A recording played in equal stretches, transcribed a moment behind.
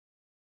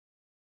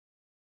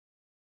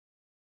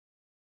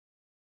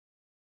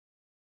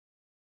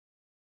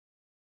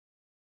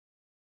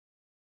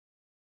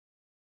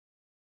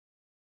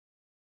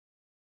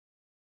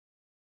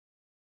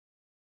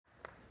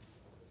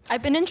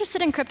I've been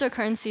interested in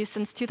cryptocurrencies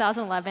since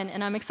 2011,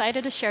 and I'm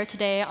excited to share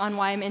today on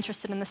why I'm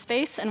interested in the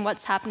space and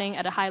what's happening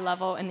at a high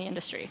level in the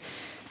industry.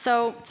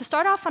 So to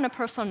start off on a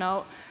personal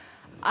note,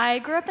 I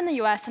grew up in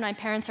the US, and my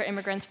parents are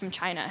immigrants from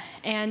China.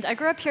 And I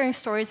grew up hearing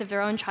stories of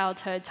their own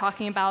childhood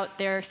talking about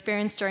their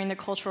experience during the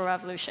Cultural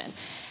Revolution.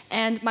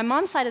 And my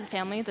mom's side of the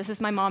family, this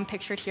is my mom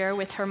pictured here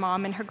with her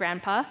mom and her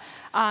grandpa.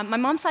 My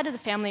mom's side of the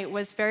family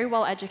was very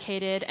well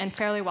educated and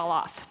fairly well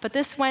off. But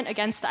this went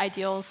against the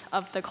ideals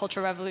of the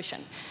Cultural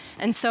Revolution.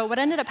 And so what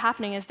ended up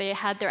happening is they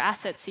had their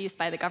assets seized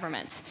by the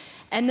government.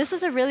 And this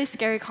was a really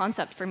scary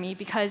concept for me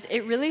because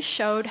it really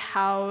showed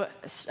how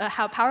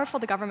powerful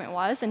the government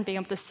was in being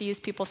able to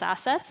seize people's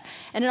assets.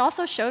 And it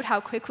also showed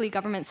how quickly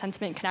government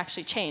sentiment can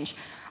actually change.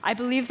 I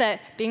believe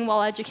that being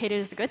well-educated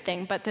is a good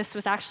thing, but this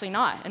was actually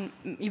not. And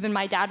even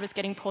my dad was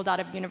getting pulled out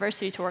of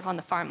university to work on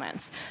the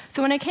farmlands.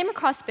 So when I came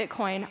across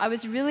Bitcoin, I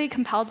was really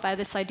compelled by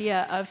this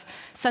idea of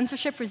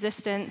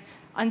censorship-resistant,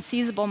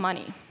 unseizable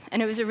money.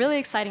 And it was a really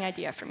exciting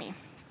idea for me.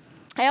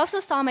 I also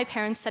saw my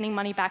parents sending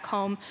money back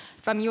home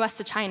from US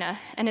to China.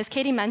 And as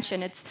Katie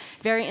mentioned, it's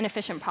a very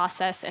inefficient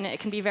process, and it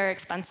can be very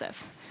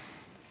expensive.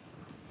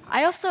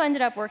 I also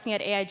ended up working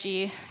at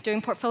AIG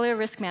doing portfolio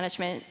risk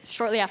management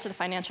shortly after the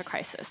financial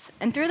crisis.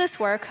 And through this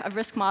work of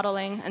risk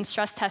modeling and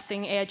stress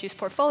testing AIG's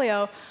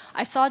portfolio,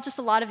 I saw just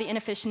a lot of the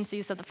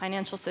inefficiencies of the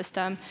financial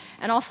system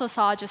and also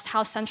saw just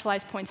how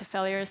centralized points of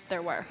failures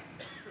there were.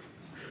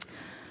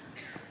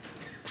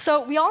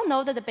 So we all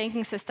know that the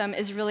banking system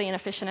is really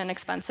inefficient and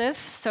expensive.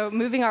 So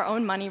moving our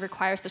own money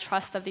requires the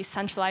trust of these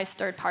centralized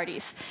third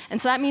parties.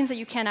 And so that means that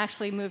you can't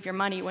actually move your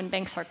money when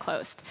banks are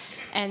closed.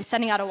 And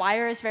sending out a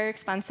wire is very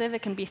expensive.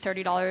 It can be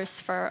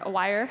 $30 for a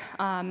wire.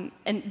 And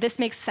this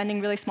makes sending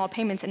really small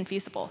payments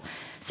infeasible.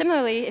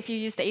 Similarly, if you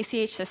use the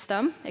ACH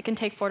system, it can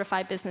take 4 to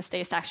 5 business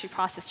days to actually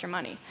process your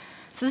money.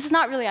 So this is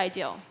not really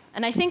ideal.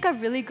 And I think a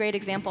really great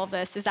example of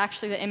this is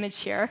actually the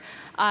image here.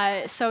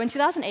 So in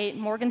 2008,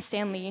 Morgan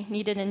Stanley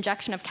needed an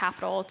injection of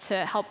capital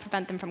to help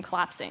prevent them from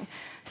collapsing.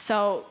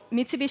 So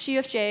Mitsubishi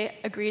UFJ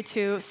agreed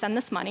to send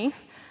this money,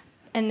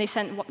 and they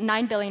sent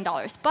 $9 billion.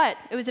 But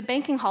it was a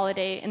banking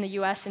holiday in the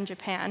US and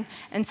Japan,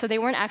 and so they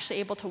weren't actually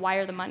able to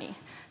wire the money.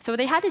 So what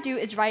they had to do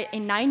is write a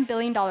 $9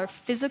 billion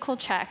physical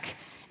check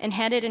and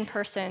hand it in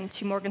person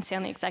to Morgan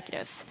Stanley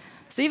executives.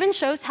 So it even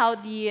shows how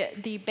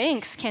the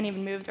banks can't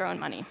even move their own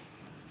money.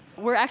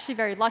 We're actually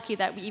very lucky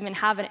that we even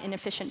have an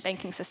inefficient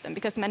banking system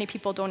because many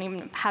people don't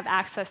even have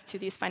access to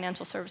these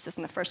financial services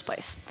in the first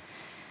place.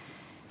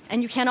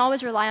 And you can't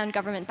always rely on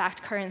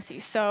government-backed currency.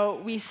 So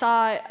we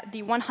saw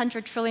the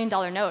 $100 trillion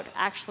note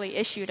actually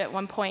issued at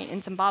one point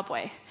in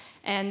Zimbabwe.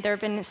 And there have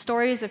been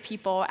stories of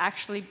people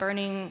actually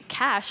burning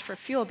cash for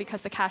fuel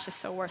because the cash is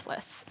so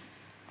worthless.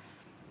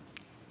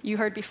 You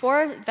heard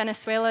before,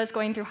 Venezuela is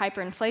going through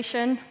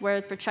hyperinflation,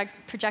 where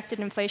projected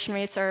inflation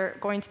rates are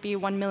going to be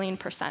 1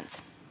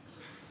 million%.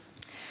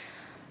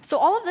 So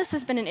all of this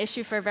has been an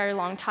issue for a very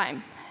long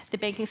time. The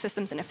banking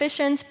system's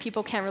inefficient,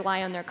 people can't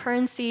rely on their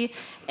currency,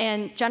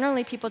 and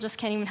generally people just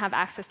can't even have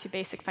access to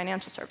basic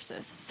financial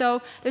services.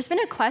 So there's been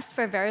a quest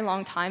for a very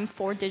long time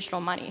for digital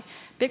money.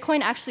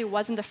 Bitcoin actually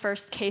wasn't the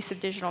first case of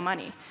digital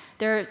money.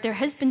 There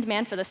has been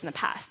demand for this in the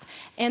past.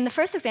 And the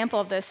first example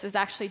of this was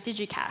actually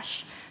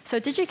DigiCash. So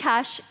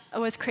DigiCash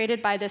was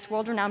created by this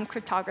world-renowned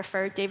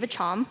cryptographer, David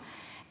Chaum,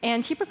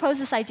 and he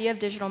proposed this idea of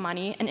digital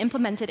money and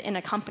implemented it in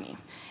a company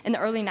in the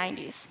early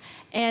 90s.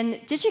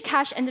 And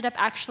DigiCash ended up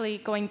actually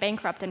going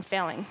bankrupt and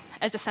failing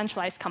as a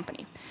centralized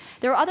company.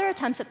 There were other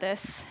attempts at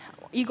this.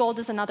 eGold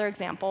is another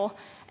example.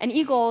 And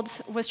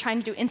eGold was trying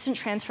to do instant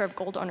transfer of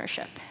gold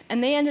ownership.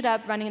 And they ended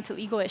up running into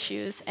legal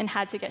issues and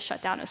had to get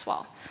shut down as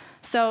well.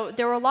 So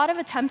there were a lot of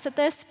attempts at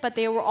this, but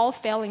they were all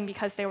failing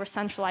because they were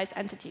centralized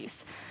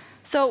entities.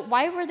 So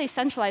why were they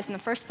centralized in the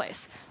first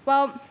place?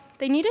 Well,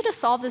 they needed to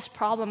solve this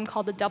problem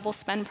called the double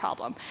spend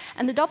problem.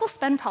 And the double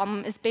spend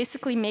problem is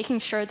basically making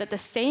sure that the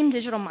same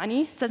digital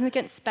money doesn't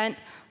get spent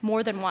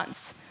more than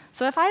once.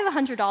 So if I have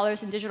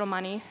 $100 in digital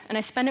money and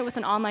I spend it with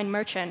an online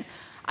merchant,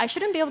 I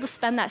shouldn't be able to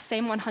spend that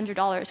same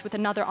 $100 with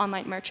another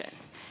online merchant.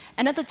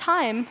 And at the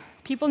time,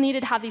 people needed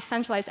to have these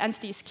centralized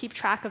entities keep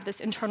track of this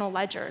internal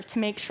ledger to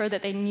make sure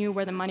that they knew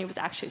where the money was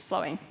actually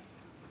flowing.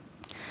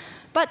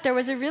 But there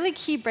was a really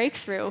key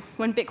breakthrough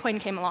when Bitcoin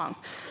came along.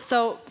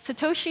 So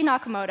Satoshi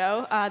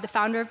Nakamoto, the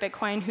founder of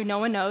Bitcoin, who no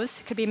one knows,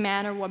 could be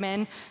man or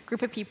woman,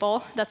 group of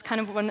people. That's kind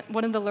of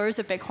one of the lures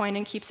of Bitcoin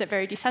and keeps it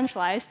very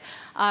decentralized.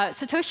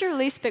 Satoshi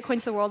released Bitcoin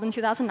to the world in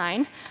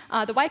 2009.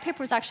 The white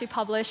paper was actually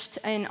published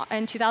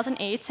in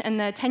 2008, and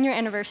the 10-year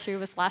anniversary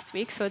was last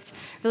week. So it's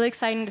really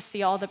exciting to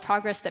see all the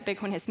progress that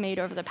Bitcoin has made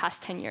over the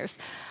past 10 years.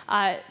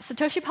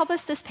 Satoshi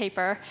published this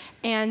paper,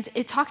 and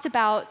it talked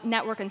about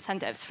network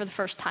incentives for the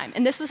first time.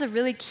 And this was a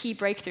really key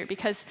breakthrough,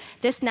 because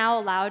this now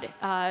allowed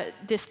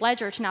this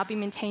ledger to now be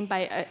maintained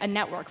by a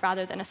network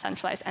rather than a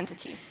centralized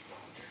entity.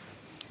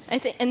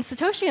 And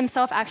Satoshi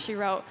himself actually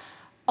wrote,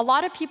 a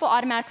lot of people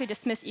automatically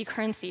dismiss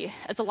e-currency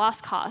as a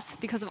lost cause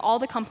because of all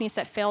the companies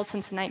that failed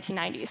since the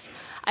 1990s.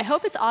 I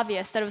hope it's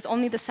obvious that it was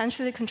only the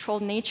centrally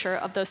controlled nature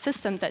of those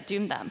systems that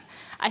doomed them.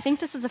 I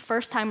think this is the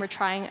first time we're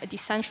trying a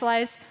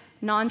decentralized,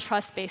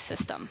 non-trust-based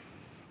system.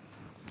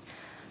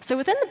 So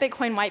within the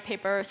Bitcoin white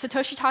paper,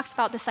 Satoshi talks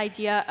about this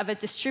idea of a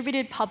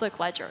distributed public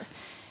ledger.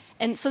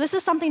 And so this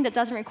is something that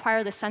doesn't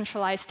require the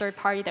centralized third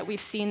party that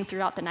we've seen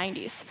throughout the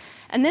 90s.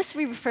 And this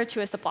we refer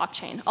to as the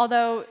blockchain,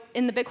 although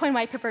in the Bitcoin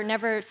white paper, it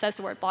never says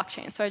the word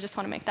blockchain. So I just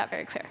want to make that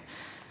very clear.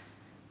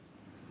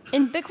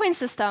 In Bitcoin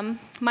system,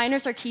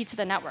 miners are key to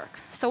the network.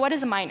 So what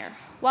is a miner?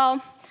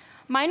 Well,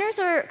 miners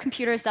are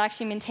computers that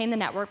actually maintain the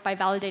network by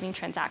validating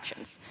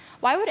transactions.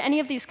 Why would any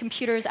of these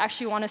computers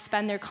actually want to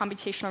spend their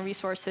computational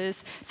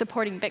resources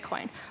supporting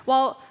Bitcoin?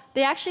 Well,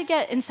 they actually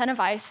get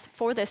incentivized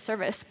for this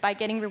service by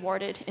getting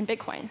rewarded in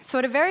Bitcoin. So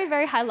at a very,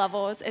 very high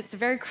level, it's a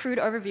very crude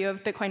overview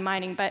of Bitcoin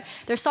mining, but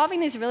they're solving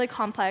these really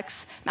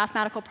complex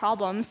mathematical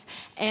problems.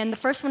 And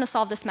the first one to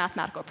solve this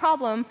mathematical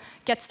problem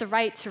gets the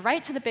right to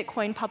write to the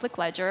Bitcoin public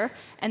ledger,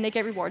 and they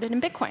get rewarded in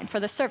Bitcoin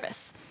for the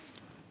service.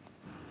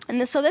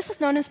 And so this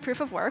is known as proof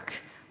of work,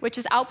 which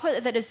is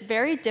output that is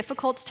very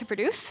difficult to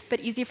produce,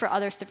 but easy for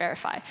others to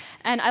verify.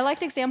 And I like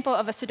the example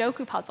of a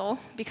Sudoku puzzle,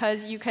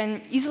 because you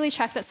can easily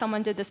check that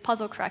someone did this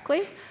puzzle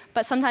correctly,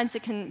 but sometimes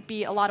it can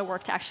be a lot of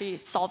work to actually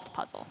solve the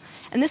puzzle.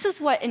 And this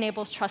is what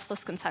enables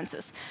trustless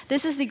consensus.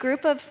 This is the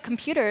group of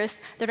computers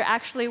that are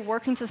actually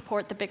working to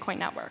support the Bitcoin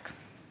network.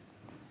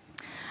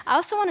 I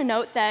also want to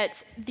note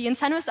that the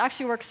incentives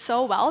actually work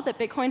so well that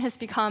Bitcoin has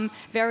become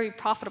very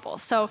profitable.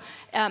 So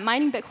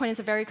mining Bitcoin is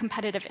a very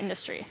competitive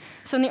industry.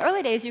 So in the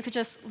early days, you could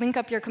just link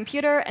up your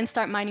computer and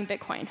start mining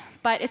Bitcoin.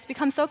 But it's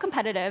become so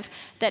competitive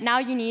that now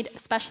you need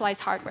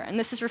specialized hardware. And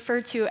this is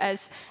referred to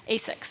as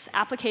ASICs,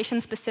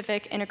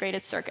 application-specific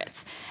integrated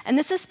circuits. And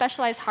this is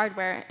specialized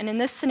hardware, and in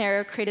this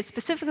scenario, created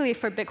specifically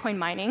for Bitcoin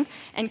mining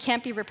and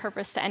can't be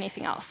repurposed to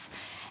anything else.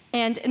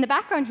 And in the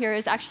background here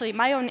is actually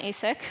my own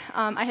ASIC.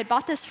 I had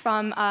bought this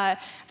from a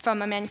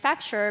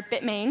manufacturer,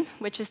 Bitmain,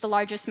 which is the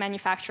largest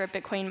manufacturer of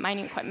Bitcoin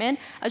mining equipment.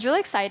 I was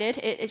really excited.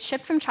 It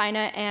shipped from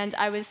China, and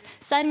I was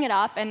setting it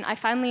up, and I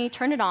finally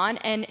turned it on,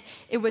 and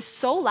it was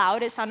so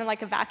loud. It sounded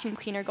like a vacuum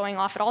cleaner going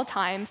off at all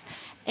times.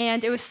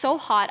 And it was so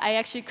hot, I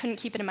actually couldn't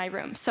keep it in my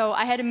room. So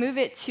I had to move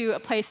it to a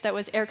place that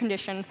was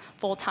air-conditioned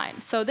full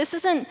time. So this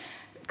isn't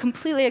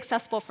completely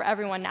accessible for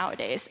everyone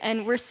nowadays.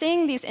 And we're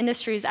seeing these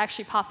industries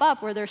actually pop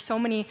up where there's so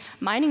many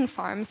mining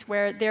farms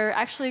where they're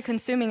actually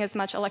consuming as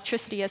much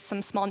electricity as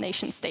some small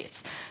nation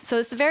states. So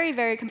it's a very,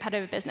 very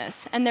competitive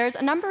business. And there's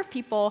a number of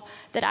people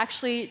that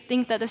actually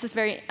think that this is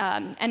very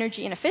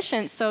energy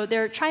inefficient. So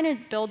they're trying to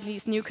build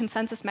these new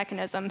consensus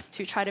mechanisms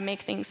to try to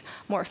make things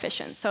more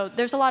efficient. So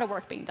there's a lot of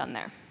work being done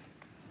there.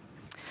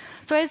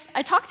 So as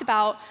I talked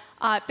about,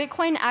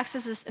 Bitcoin acts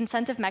as this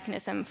incentive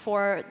mechanism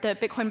for the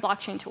Bitcoin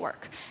blockchain to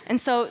work. And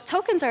so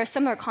tokens are a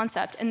similar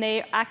concept, and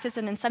they act as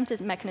an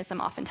incentive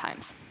mechanism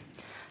oftentimes.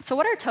 So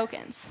what are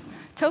tokens?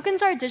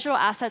 Tokens are digital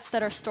assets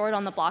that are stored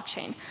on the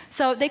blockchain.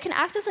 So they can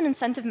act as an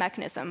incentive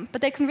mechanism,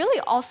 but they can really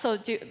also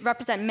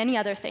represent many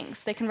other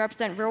things. They can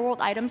represent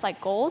real-world items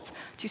like gold,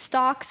 to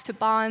stocks, to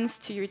bonds,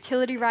 to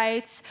utility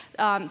rights,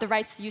 the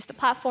rights to use the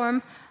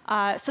platform.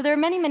 So there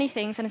are many, many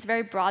things, and it's a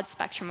very broad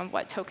spectrum of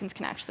what tokens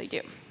can actually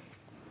do.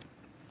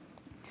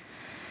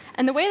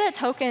 And the way that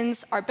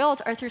tokens are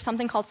built are through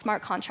something called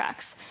smart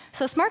contracts.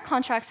 So smart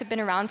contracts have been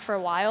around for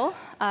a while.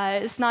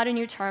 It's not a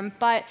new term,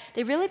 but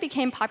they really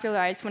became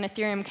popularized when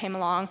Ethereum came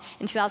along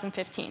in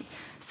 2015.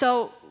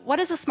 So what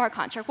is a smart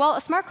contract? Well,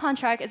 a smart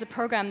contract is a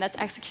program that's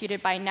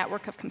executed by a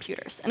network of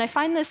computers. And I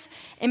find this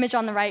image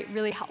on the right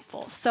really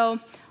helpful. So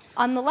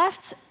on the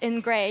left,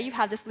 in gray, you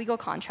have this legal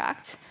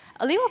contract.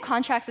 A legal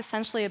contract is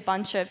essentially a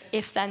bunch of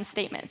if-then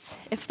statements.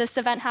 If this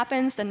event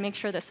happens, then make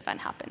sure this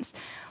event happens.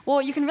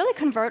 Well, you can really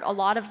convert a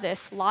lot of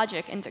this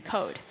logic into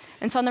code.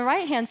 And so on the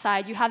right-hand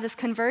side, you have this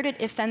converted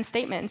if-then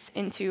statements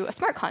into a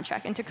smart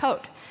contract, into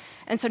code.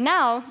 And so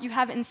now you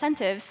have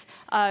incentives.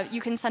 You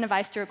can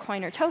incentivize through a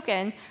coin or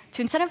token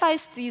to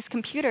incentivize these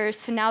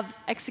computers to now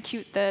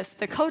execute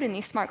the code in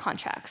these smart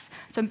contracts.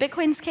 So in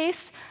Bitcoin's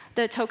case,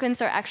 the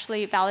tokens are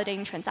actually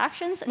validating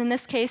transactions. And in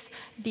this case,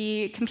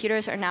 the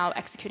computers are now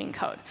executing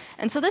code.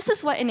 And so this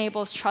is what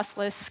enables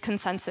trustless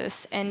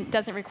consensus and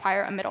doesn't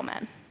require a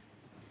middleman.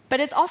 But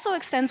it also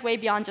extends way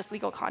beyond just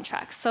legal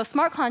contracts. So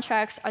smart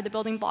contracts are the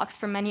building blocks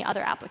for many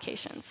other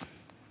applications.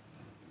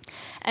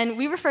 And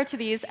we refer to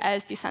these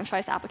as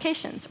decentralized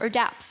applications, or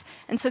dApps.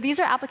 And so these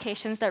are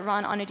applications that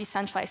run on a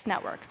decentralized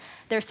network.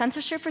 They're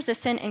censorship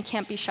resistant and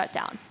can't be shut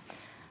down.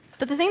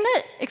 But the thing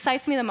that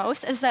excites me the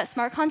most is that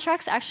smart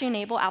contracts actually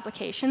enable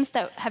applications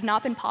that have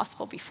not been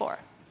possible before.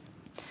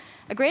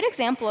 A great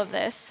example of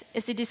this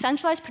is the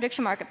decentralized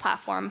prediction market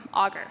platform,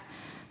 Augur.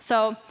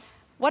 So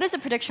what is a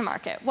prediction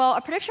market? Well,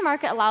 a prediction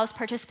market allows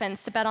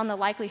participants to bet on the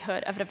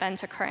likelihood of an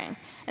event occurring.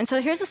 And so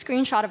here's a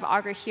screenshot of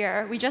Augur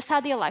here. We just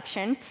had the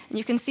election, and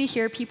you can see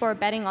here people are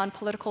betting on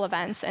political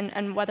events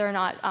and whether or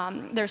not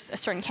there's a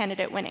certain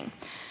candidate winning.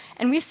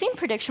 And we've seen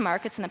prediction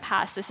markets in the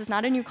past. This is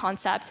not a new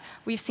concept.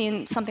 We've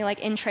seen something like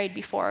InTrade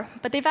before.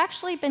 But they've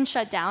actually been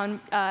shut down.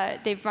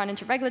 They've run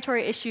into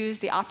regulatory issues.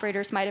 The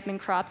operators might have been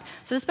corrupt.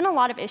 So there's been a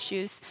lot of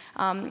issues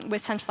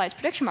with centralized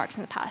prediction markets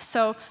in the past.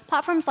 So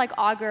platforms like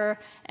Augur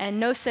and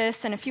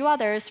Gnosis and a few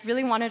others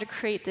really wanted to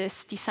create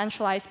this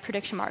decentralized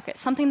prediction market,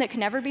 something that could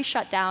never be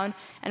shut down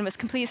and was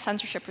completely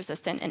censorship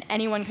resistant, and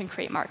anyone can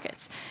create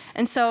markets.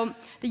 And so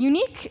the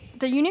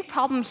unique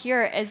problem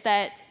here is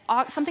that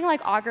something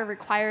like Augur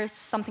requires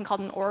something called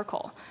an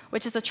oracle,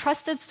 which is a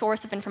trusted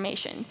source of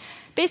information.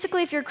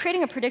 Basically, if you're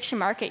creating a prediction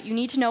market, you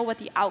need to know what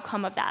the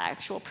outcome of that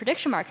actual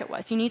prediction market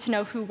was. You need to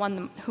know who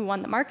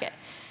won the market.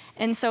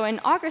 And so in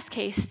Augur's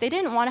case, they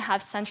didn't want to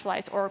have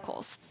centralized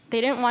oracles.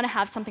 They didn't want to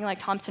have something like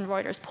Thomson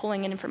Reuters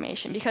pulling in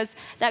information, because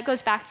that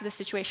goes back to the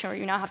situation where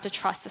you now have to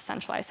trust a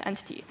centralized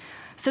entity.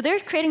 So they're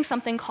creating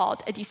something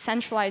called a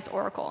decentralized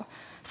oracle.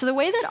 So the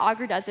way that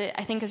Augur does it,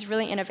 I think, is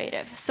really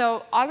innovative.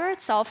 So Augur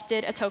itself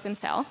did a token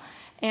sale,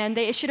 and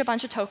they issued a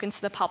bunch of tokens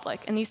to the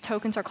public, and these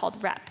tokens are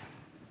called rep.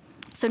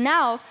 So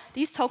now,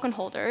 these token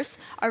holders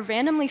are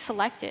randomly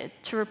selected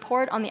to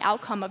report on the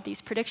outcome of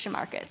these prediction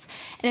markets.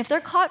 And if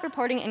they're caught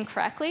reporting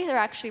incorrectly, they're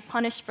actually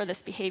punished for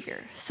this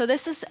behavior. So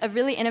this is a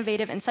really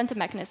innovative incentive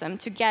mechanism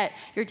to get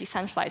your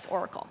decentralized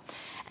oracle.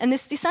 And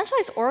this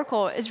decentralized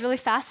oracle is really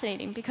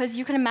fascinating, because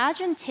you can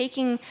imagine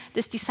taking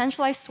this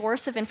decentralized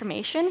source of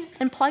information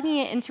and plugging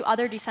it into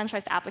other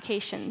decentralized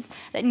applications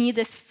that need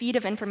this feed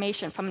of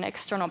information from an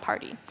external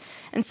party.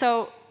 And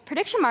so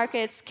prediction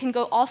markets can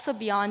go also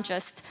beyond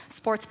just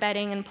sports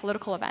betting and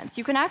political events.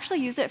 You can actually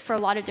use it for a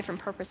lot of different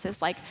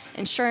purposes, like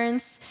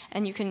insurance,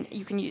 and you can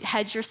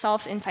hedge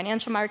yourself in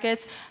financial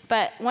markets.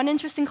 But one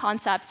interesting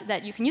concept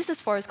that you can use this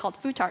for is called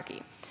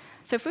futarchy.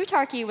 So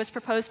futarchy was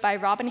proposed by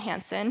Robin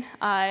Hanson,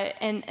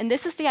 and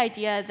this is the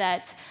idea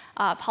that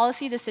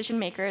policy decision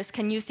makers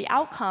can use the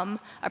outcome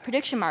of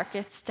prediction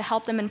markets to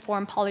help them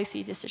inform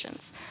policy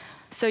decisions.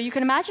 So you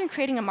can imagine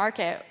creating a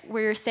market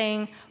where you're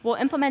saying, well,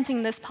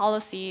 implementing this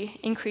policy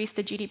increased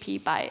the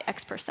GDP by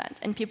X%,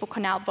 and people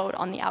can now vote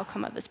on the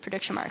outcome of this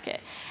prediction market.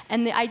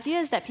 And the idea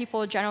is that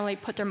people generally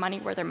put their money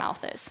where their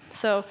mouth is.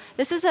 So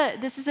this is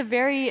a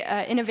very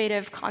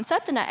innovative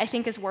concept, and I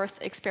think is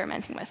worth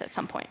experimenting with at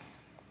some point.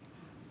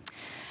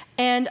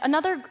 And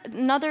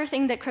another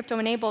thing that crypto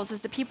enables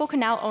is that people can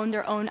now own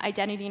their own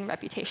identity and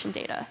reputation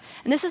data.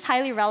 And this is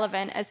highly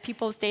relevant, as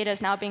people's data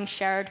is now being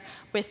shared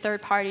with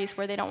third parties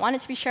where they don't want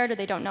it to be shared or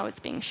they don't know it's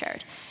being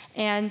shared.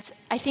 And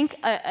I think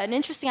an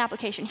interesting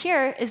application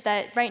here is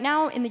that right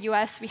now in the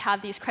US, we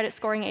have these credit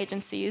scoring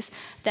agencies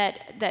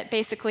that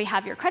basically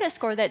have your credit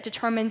score that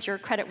determines your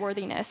credit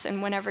worthiness,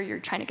 and whenever you're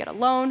trying to get a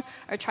loan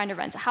or trying to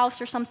rent a house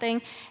or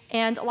something.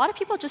 And a lot of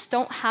people just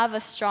don't have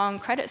a strong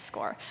credit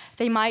score.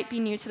 They might be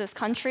new to this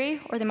country,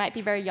 or they might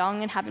be very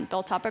young and haven't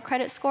built up a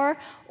credit score,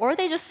 or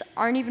they just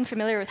aren't even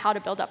familiar with how to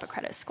build up a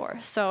credit score.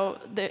 So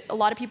a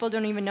lot of people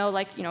don't even know,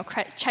 like,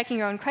 checking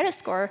your own credit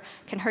score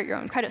can hurt your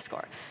own credit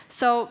score.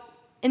 So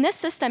in this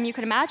system, you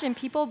could imagine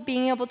people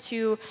being able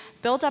to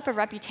build up a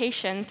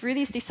reputation through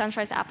these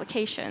decentralized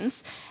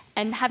applications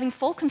and having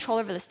full control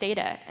over this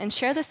data and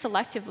share this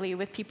selectively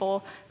with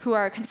people who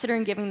are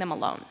considering giving them a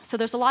loan. So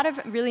there's a lot of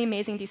really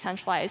amazing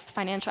decentralized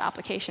financial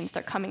applications that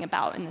are coming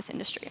about in this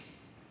industry.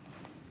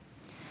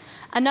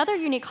 Another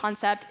unique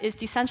concept is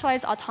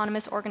decentralized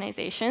autonomous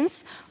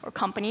organizations, or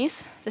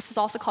companies. This is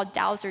also called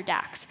DAOs or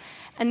DACs.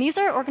 And these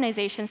are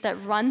organizations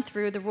that run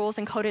through the rules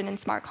encoded in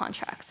smart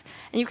contracts.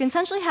 And you can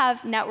essentially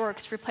have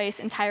networks replace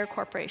entire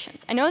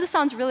corporations. I know this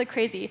sounds really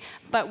crazy,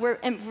 but we're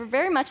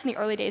very much in the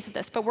early days of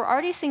this, but we're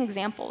already seeing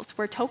examples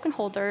where token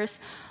holders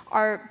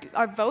are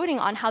voting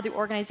on how the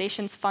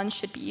organization's funds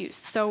should be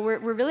used. So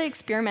we're really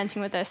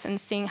experimenting with this and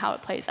seeing how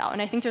it plays out.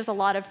 And I think there's a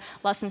lot of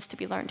lessons to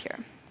be learned here.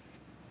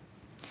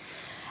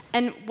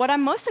 And what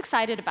I'm most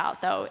excited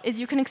about, though, is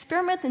you can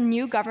experiment with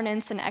new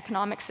governance and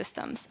economic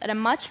systems at a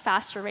much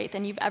faster rate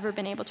than you've ever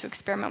been able to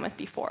experiment with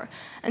before.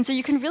 And so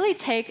you can really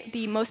take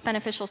the most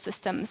beneficial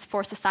systems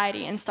for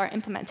society and start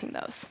implementing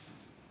those.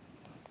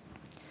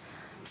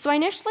 So I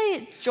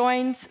initially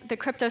joined the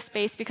crypto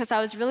space because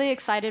I was really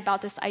excited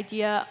about this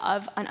idea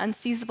of an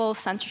unseizable,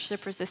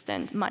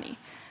 censorship-resistant money.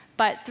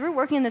 But through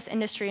working in this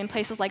industry in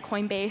places like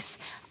Coinbase,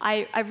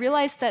 I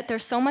realized that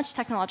there's so much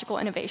technological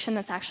innovation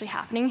that's actually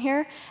happening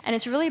here, and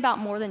it's really about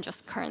more than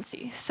just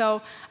currency.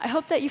 So I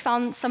hope that you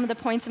found some of the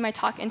points in my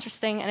talk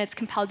interesting, and it's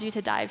compelled you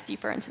to dive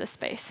deeper into this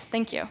space.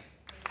 Thank you.